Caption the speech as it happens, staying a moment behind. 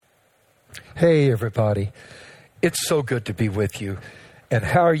Hey, everybody. It's so good to be with you. And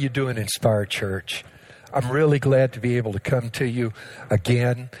how are you doing, Inspire Church? I'm really glad to be able to come to you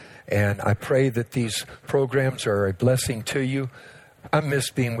again. And I pray that these programs are a blessing to you. I miss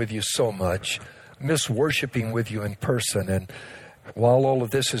being with you so much. I miss worshiping with you in person. And while all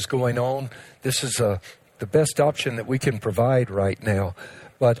of this is going on, this is the best option that we can provide right now.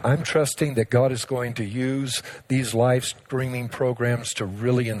 But I'm trusting that God is going to use these live streaming programs to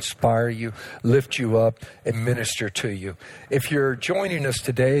really inspire you, lift you up, and minister to you. If you're joining us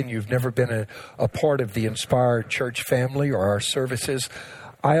today and you've never been a part of the Inspire Church family or our services,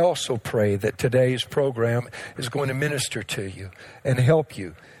 I also pray that today's program is going to minister to you and help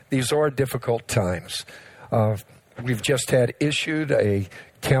you. These are difficult times. We've just had issued a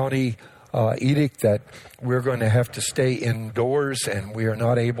county edict that we're going to have to stay indoors, and we are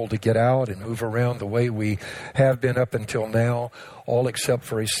not able to get out and move around the way we have been up until now, all except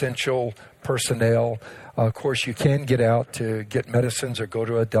for essential personnel. Of course, you can get out to get medicines or go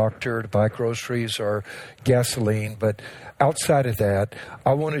to a doctor to buy groceries or gasoline. But outside of that,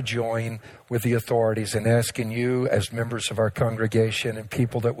 I want to join with the authorities in asking you as members of our congregation and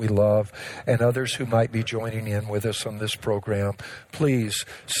people that we love and others who might be joining in with us on this program, please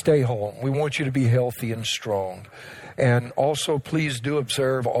stay home. We want you to be healthy and strong. And also, please do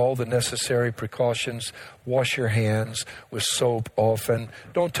observe all the necessary precautions. Wash your hands with soap often.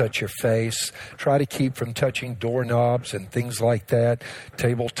 Don't touch your face. Try to keep from touching doorknobs and things like that.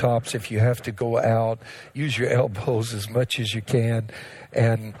 Tabletops, if you have to go out. Use your elbows as much as you can.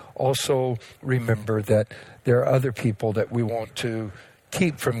 And also remember that there are other people that we want to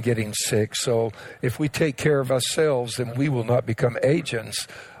keep from getting sick. So if we take care of ourselves, then we will not become agents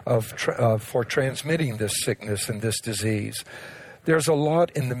for transmitting this sickness and this disease. There's a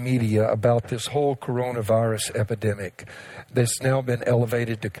lot in the media about this whole coronavirus epidemic that's now been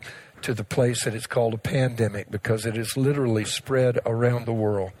elevated to the place that it's called a pandemic because it is literally spread around the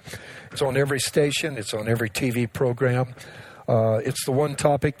world. It's on every station. It's on every TV program. It's the one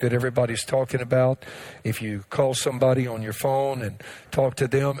topic that everybody's talking about. If you call somebody on your phone and talk to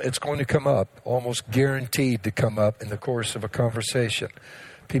them, it's going to come up, almost guaranteed to come up in the course of a conversation.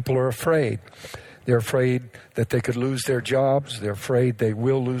 People are afraid. They're afraid that they could lose their jobs. They're afraid they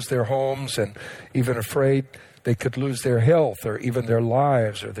will lose their homes, and even afraid they could lose their health or even their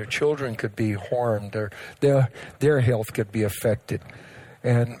lives, or their children could be harmed, or their health could be affected.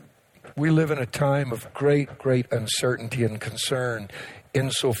 And we live in a time of great, great uncertainty and concern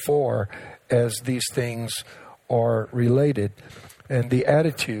insofar as these things are related. And the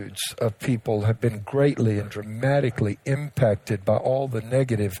attitudes of people have been greatly and dramatically impacted by all the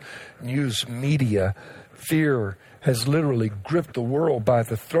negative news media. Fear has literally gripped the world by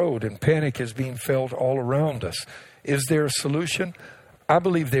the throat, and panic is being felt all around us. Is there a solution? I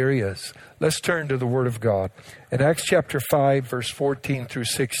believe there is. Let's turn to the Word of God. In Acts chapter 5, verse 14 through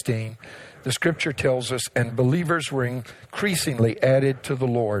 16, the Scripture tells us, "And believers were increasingly added to the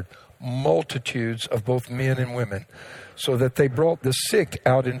Lord, multitudes of both men and women, so that they brought the sick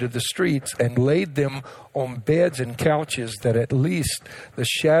out into the streets and laid them on beds and couches, that at least the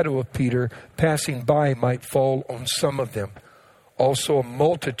shadow of Peter passing by might fall on some of them. Also a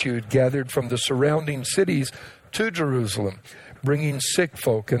multitude gathered from the surrounding cities to Jerusalem, bringing sick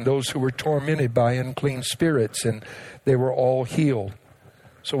folk and those who were tormented by unclean spirits, and they were all healed."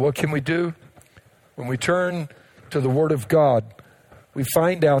 So what can we do? When we turn to the Word of God, we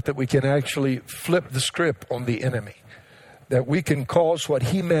find out that we can actually flip the script on the enemy, that we can cause what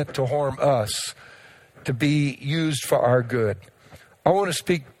he meant to harm us to be used for our good. I want to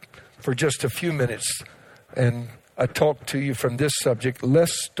speak for just a few minutes, and I talk to you from this subject.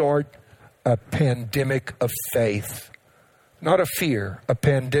 Let's start a pandemic of faith. Not a fear, a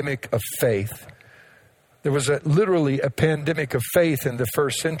pandemic of faith. There was literally a pandemic of faith in the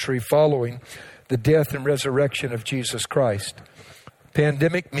first century following the death and resurrection of Jesus Christ.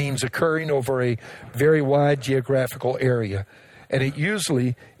 Pandemic means occurring over a very wide geographical area, and it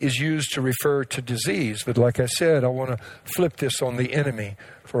usually is used to refer to disease. But like I said, I want to flip this on the enemy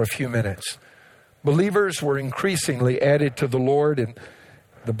for a few minutes. Believers were increasingly added to the Lord, and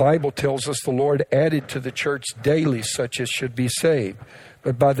the Bible tells us the Lord added to the church daily such as should be saved.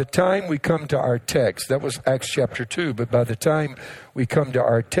 But by the time we come to our text, that was Acts chapter 2, but by the time we come to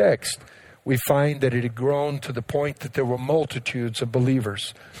our text, we find that it had grown to the point that there were multitudes of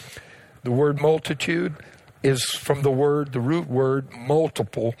believers. The word multitude is from the root word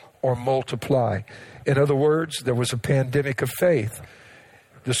multiple or multiply. In other words, there was a pandemic of faith.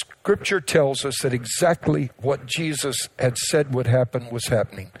 The Scripture tells us that exactly what Jesus had said would happen was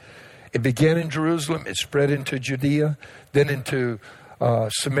happening. It began in Jerusalem, it spread into Judea, then into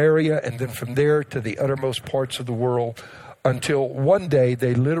Samaria, and then from there to the uttermost parts of the world, until one day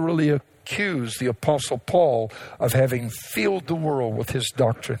they literally accused the Apostle Paul of having filled the world with his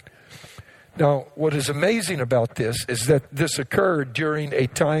doctrine. Now, what is amazing about this is that this occurred during a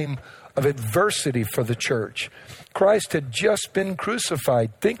time of adversity for the church. Christ had just been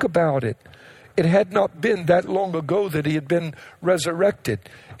crucified. Think about it. It had not been that long ago that he had been resurrected.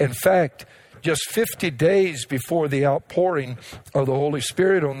 In fact, just 50 days before the outpouring of the Holy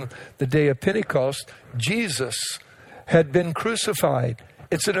Spirit on the day of Pentecost, Jesus had been crucified.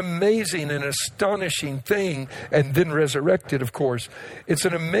 It's an amazing and astonishing thing, and then resurrected, of course. It's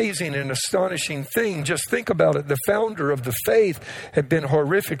an amazing and astonishing thing. Just think about it. The founder of the faith had been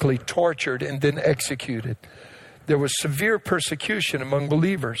horrifically tortured and then executed. There was severe persecution among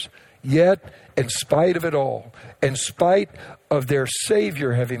believers. Yet, in spite of it all, in spite of their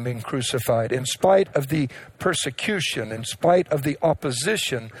Savior having been crucified, in spite of the persecution, in spite of the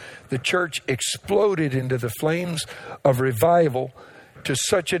opposition, the church exploded into the flames of revival to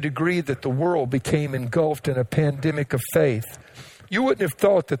such a degree that the world became engulfed in a pandemic of faith. You wouldn't have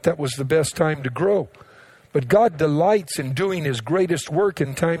thought that that was the best time to grow. But God delights in doing his greatest work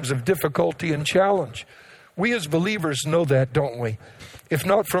in times of difficulty and challenge. We as believers know that, don't we? If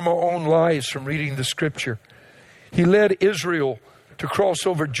not from our own lives, from reading the scripture. He led Israel to cross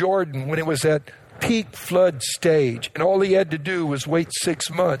over Jordan when it was at peak flood stage. And all he had to do was wait 6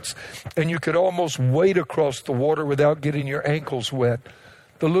 months. And you could almost wade across the water without getting your ankles wet.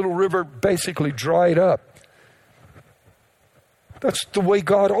 The little river basically dried up. That's the way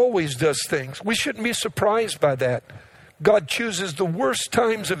God always does things. We shouldn't be surprised by that. God chooses the worst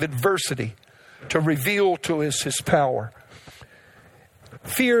times of adversity to reveal to us his power.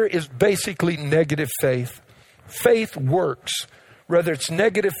 Fear is basically negative faith. Faith works. Whether it's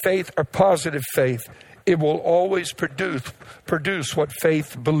negative faith or positive faith, it will always produce what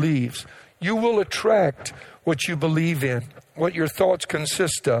faith believes. You will attract what you believe in, what your thoughts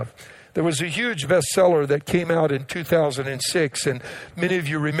consist of. There was a huge bestseller that came out in 2006, and many of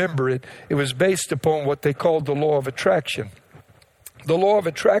you remember it. It was based upon what they called the law of attraction. The law of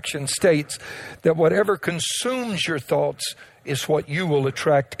attraction states that whatever consumes your thoughts is what you will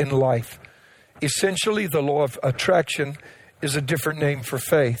attract in life. Essentially, the law of attraction is a different name for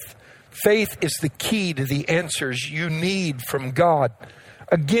faith. Faith is the key to the answers you need from God.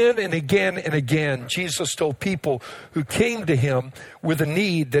 Again and again and again, Jesus told people who came to him with a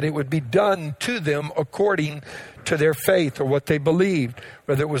need that it would be done to them according to their faith or what they believed.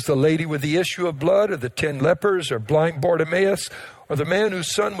 Whether it was the lady with the issue of blood or the 10 lepers or blind Bartimaeus or the man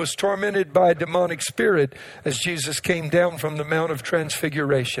whose son was tormented by a demonic spirit as Jesus came down from the Mount of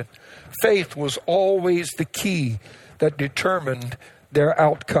Transfiguration. Faith was always the key that determined their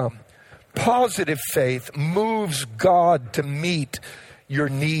outcome. Positive faith moves God to meet your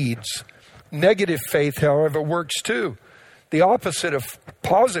needs. Negative faith, however, works too. The opposite of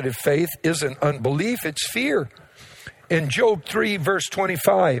positive faith isn't unbelief, it's fear. In Job 3, verse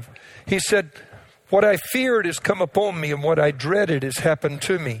 25, he said, "What I feared has come upon me, and what I dreaded has happened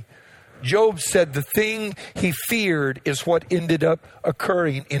to me." Job said the thing he feared is what ended up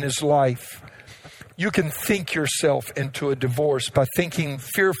occurring in his life. You can think yourself into a divorce by thinking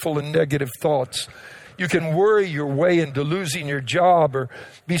fearful and negative thoughts. You can worry your way into losing your job or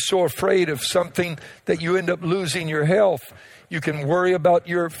be so afraid of something that you end up losing your health. You can worry about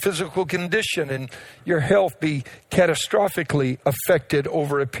your physical condition and your health be catastrophically affected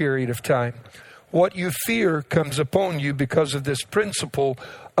over a period of time. What you fear comes upon you because of this principle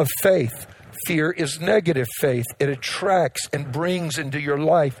of faith. Fear is negative faith. It attracts and brings into your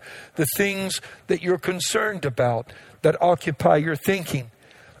life the things that you're concerned about, that occupy your thinking.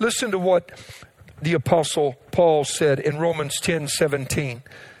 Listen to what the Apostle Paul said in Romans 10:17.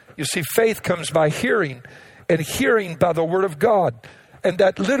 You see, faith comes by hearing, and hearing by the Word of God. And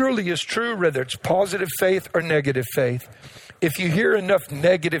that literally is true, whether it's positive faith or negative faith. If you hear enough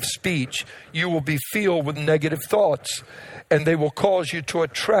negative speech, you will be filled with negative thoughts, and they will cause you to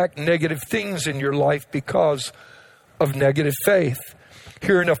attract negative things in your life because of negative faith.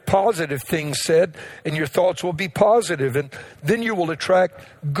 Hear enough positive things said, and your thoughts will be positive, and then you will attract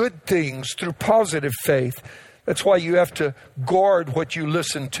good things through positive faith. That's why you have to guard what you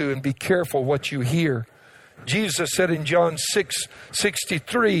listen to and be careful what you hear. Jesus said in John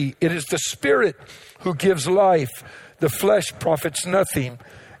 6:63, "It is the Spirit who gives life. The flesh profits nothing.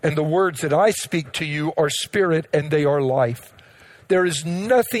 And the words that I speak to you are spirit and they are life." There is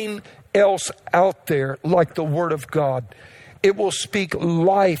nothing else out there like the Word of God. It will speak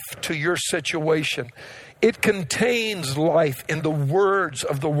life to your situation. It contains life in the words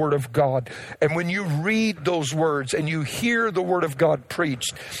of the Word of God. And when you read those words and you hear the Word of God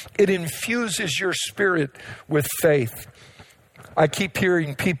preached, it infuses your spirit with faith. I keep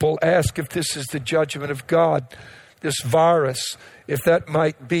hearing people ask if this is the judgment of God, this virus, if that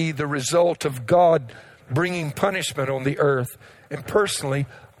might be the result of God bringing punishment on the earth. And personally,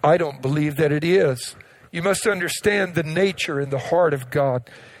 I don't believe that it is. You must understand the nature and the heart of God.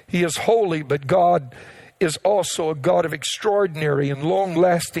 He is holy, but God is also a God of extraordinary and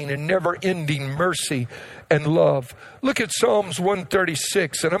long-lasting and never-ending mercy and love. Look at Psalms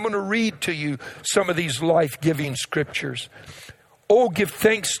 136, and I'm going to read to you some of these life-giving scriptures. Oh, give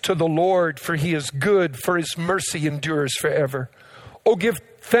thanks to the Lord, for He is good, for His mercy endures forever. Oh, give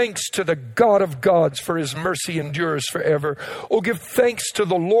thanks to the God of gods, for His mercy endures forever. Oh, give thanks to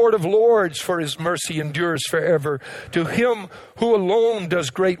the Lord of lords, for His mercy endures forever. To Him who alone does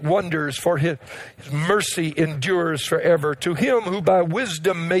great wonders, for His mercy endures forever. To Him who by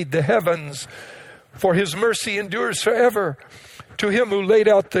wisdom made the heavens, for His mercy endures forever. To Him who laid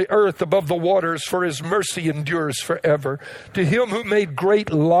out the earth above the waters, for His mercy endures forever. To Him who made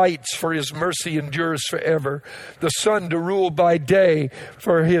great lights, for His mercy endures forever. The sun to rule by day,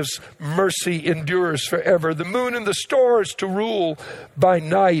 for His mercy endures forever. The moon and the stars to rule by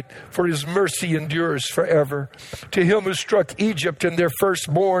night, for His mercy endures forever. To Him who struck Egypt and their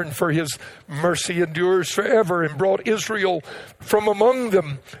firstborn, for His mercy endures forever, and brought Israel from among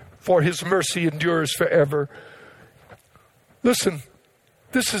them, for His mercy endures forever. Listen,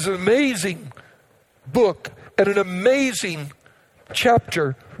 this is an amazing book and an amazing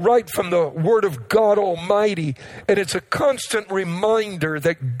chapter right from the Word of God Almighty. And it's a constant reminder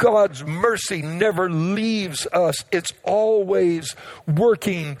that God's mercy never leaves us. It's always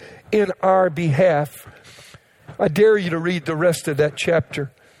working in our behalf. I dare you to read the rest of that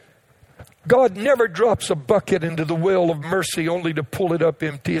chapter. God never drops a bucket into the well of mercy only to pull it up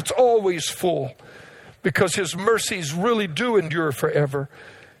empty. It's always full, because His mercies really do endure forever.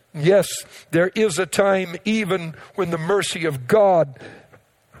 Yes, there is a time even when the mercy of God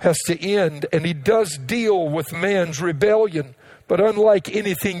has to end, and He does deal with man's rebellion. But unlike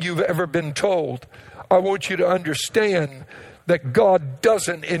anything you've ever been told, I want you to understand that God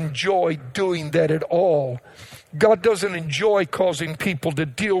doesn't enjoy doing that at all. God doesn't enjoy causing people to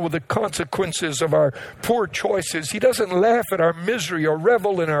deal with the consequences of our poor choices. He doesn't laugh at our misery or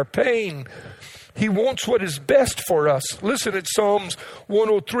revel in our pain. He wants what is best for us. Listen at Psalms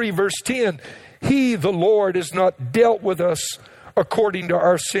 103, verse 10. He, the Lord, has not dealt with us according to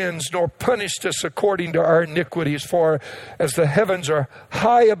our sins, nor punished us according to our iniquities. For as the heavens are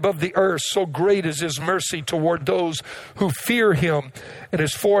high above the earth, so great is His mercy toward those who fear Him. And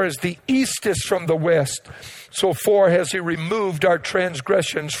as far as the east is from the west, so far has He removed our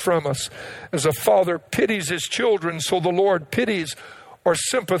transgressions from us. As a father pities his children, so the Lord pities or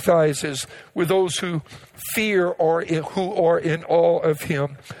sympathizes with those who fear or who are in awe of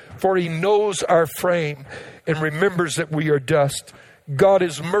Him. For He knows our frame and remembers that we are dust. God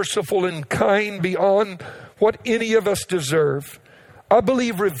is merciful and kind beyond what any of us deserve. I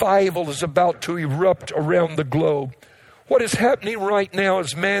believe revival is about to erupt around the globe. What is happening right now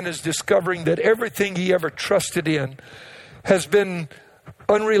is man is discovering that everything he ever trusted in has been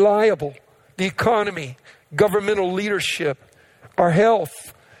unreliable. The economy, governmental leadership, our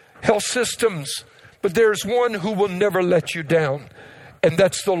health systems. But there's one who will never let you down, and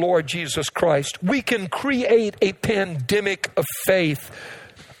that's the Lord Jesus Christ. We can create a pandemic of faith.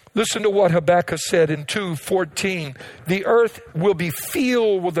 Listen to what Habakkuk said in 2:14. The earth will be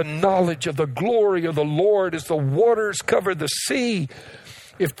filled with the knowledge of the glory of the Lord as the waters cover the sea.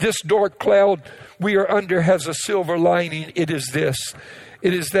 If this dark cloud we are under has a silver lining, it is this.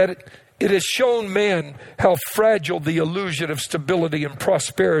 It is that it has shown man how fragile the illusion of stability and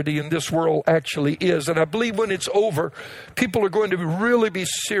prosperity in this world actually is. And I believe when it's over, people are going to really be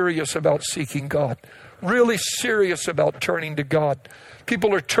serious about seeking God, really serious about turning to God.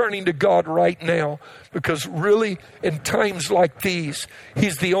 People are turning to God right now because really in times like these,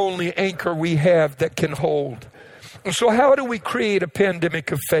 He's the only anchor we have that can hold. And so how do we create a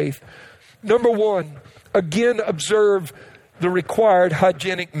pandemic of faith? Number one, again, observe the required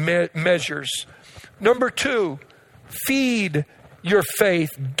hygienic measures. Number two, feed your faith.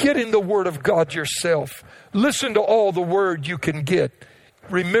 Get in the Word of God yourself. Listen to all the Word you can get.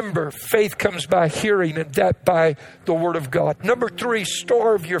 Remember, faith comes by hearing, and that by the Word of God. Number three,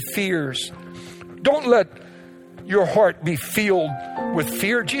 starve your fears. Don't let your heart be filled with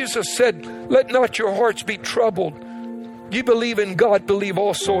fear. Jesus said, let not your hearts be troubled. You believe in God, believe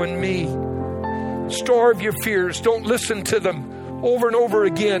also in me. Starve your fears. Don't listen to them over and over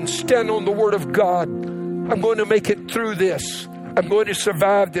again. Stand on the Word of God. I'm going to make it through this. I'm going to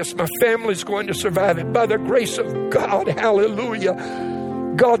survive this. My family's going to survive it. By the grace of God,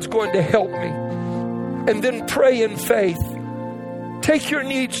 hallelujah, God's going to help me. And then pray in faith. Take your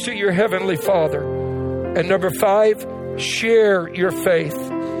needs to your Heavenly Father. And number 5, share your faith.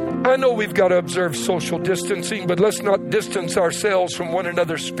 I know we've got to observe social distancing, but let's not distance ourselves from one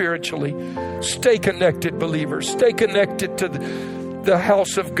another spiritually. Stay connected, believers. Stay connected to the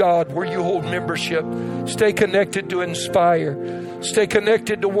house of God where you hold membership. Stay connected to Inspire. Stay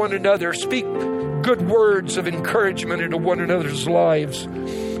connected to one another. Speak good words of encouragement into one another's lives.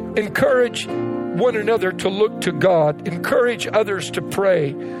 Encourage one another to look to God. Encourage others to pray.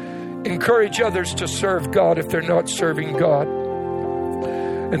 Encourage others to serve God if they're not serving God.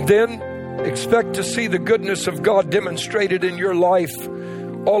 And then expect to see the goodness of God demonstrated in your life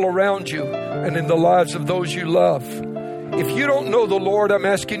all around you and in the lives of those you love. If you don't know the Lord, I'm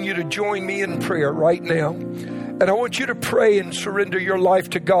asking you to join me in prayer right now. And I want you to pray and surrender your life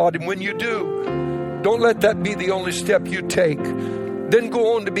to God. And when you do, don't let that be the only step you take. Then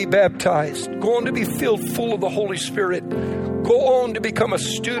go on to be baptized. Go on to be filled full of the Holy Spirit. Go on to become a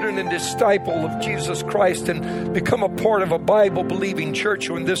student and disciple of Jesus Christ and become a part of a Bible-believing church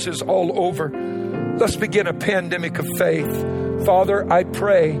when this is all over. Let's begin a pandemic of faith. Father, I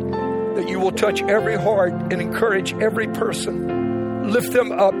pray that you will touch every heart and encourage every person. Lift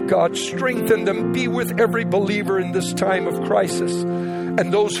them up, God. Strengthen them. Be with every believer in this time of crisis.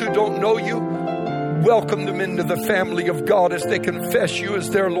 And those who don't know you, welcome them into the family of God as they confess you as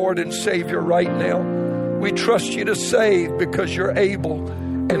their Lord and Savior right now. We trust you to save because you're able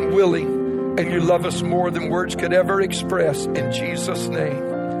and willing, and you love us more than words could ever express. In Jesus'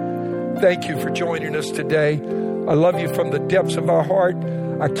 name, thank you for joining us today. I love you from the depths of our heart.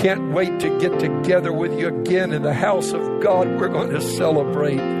 I can't wait to get together with you again in the house of God. We're going to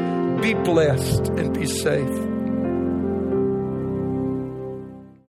celebrate. Be blessed and be safe.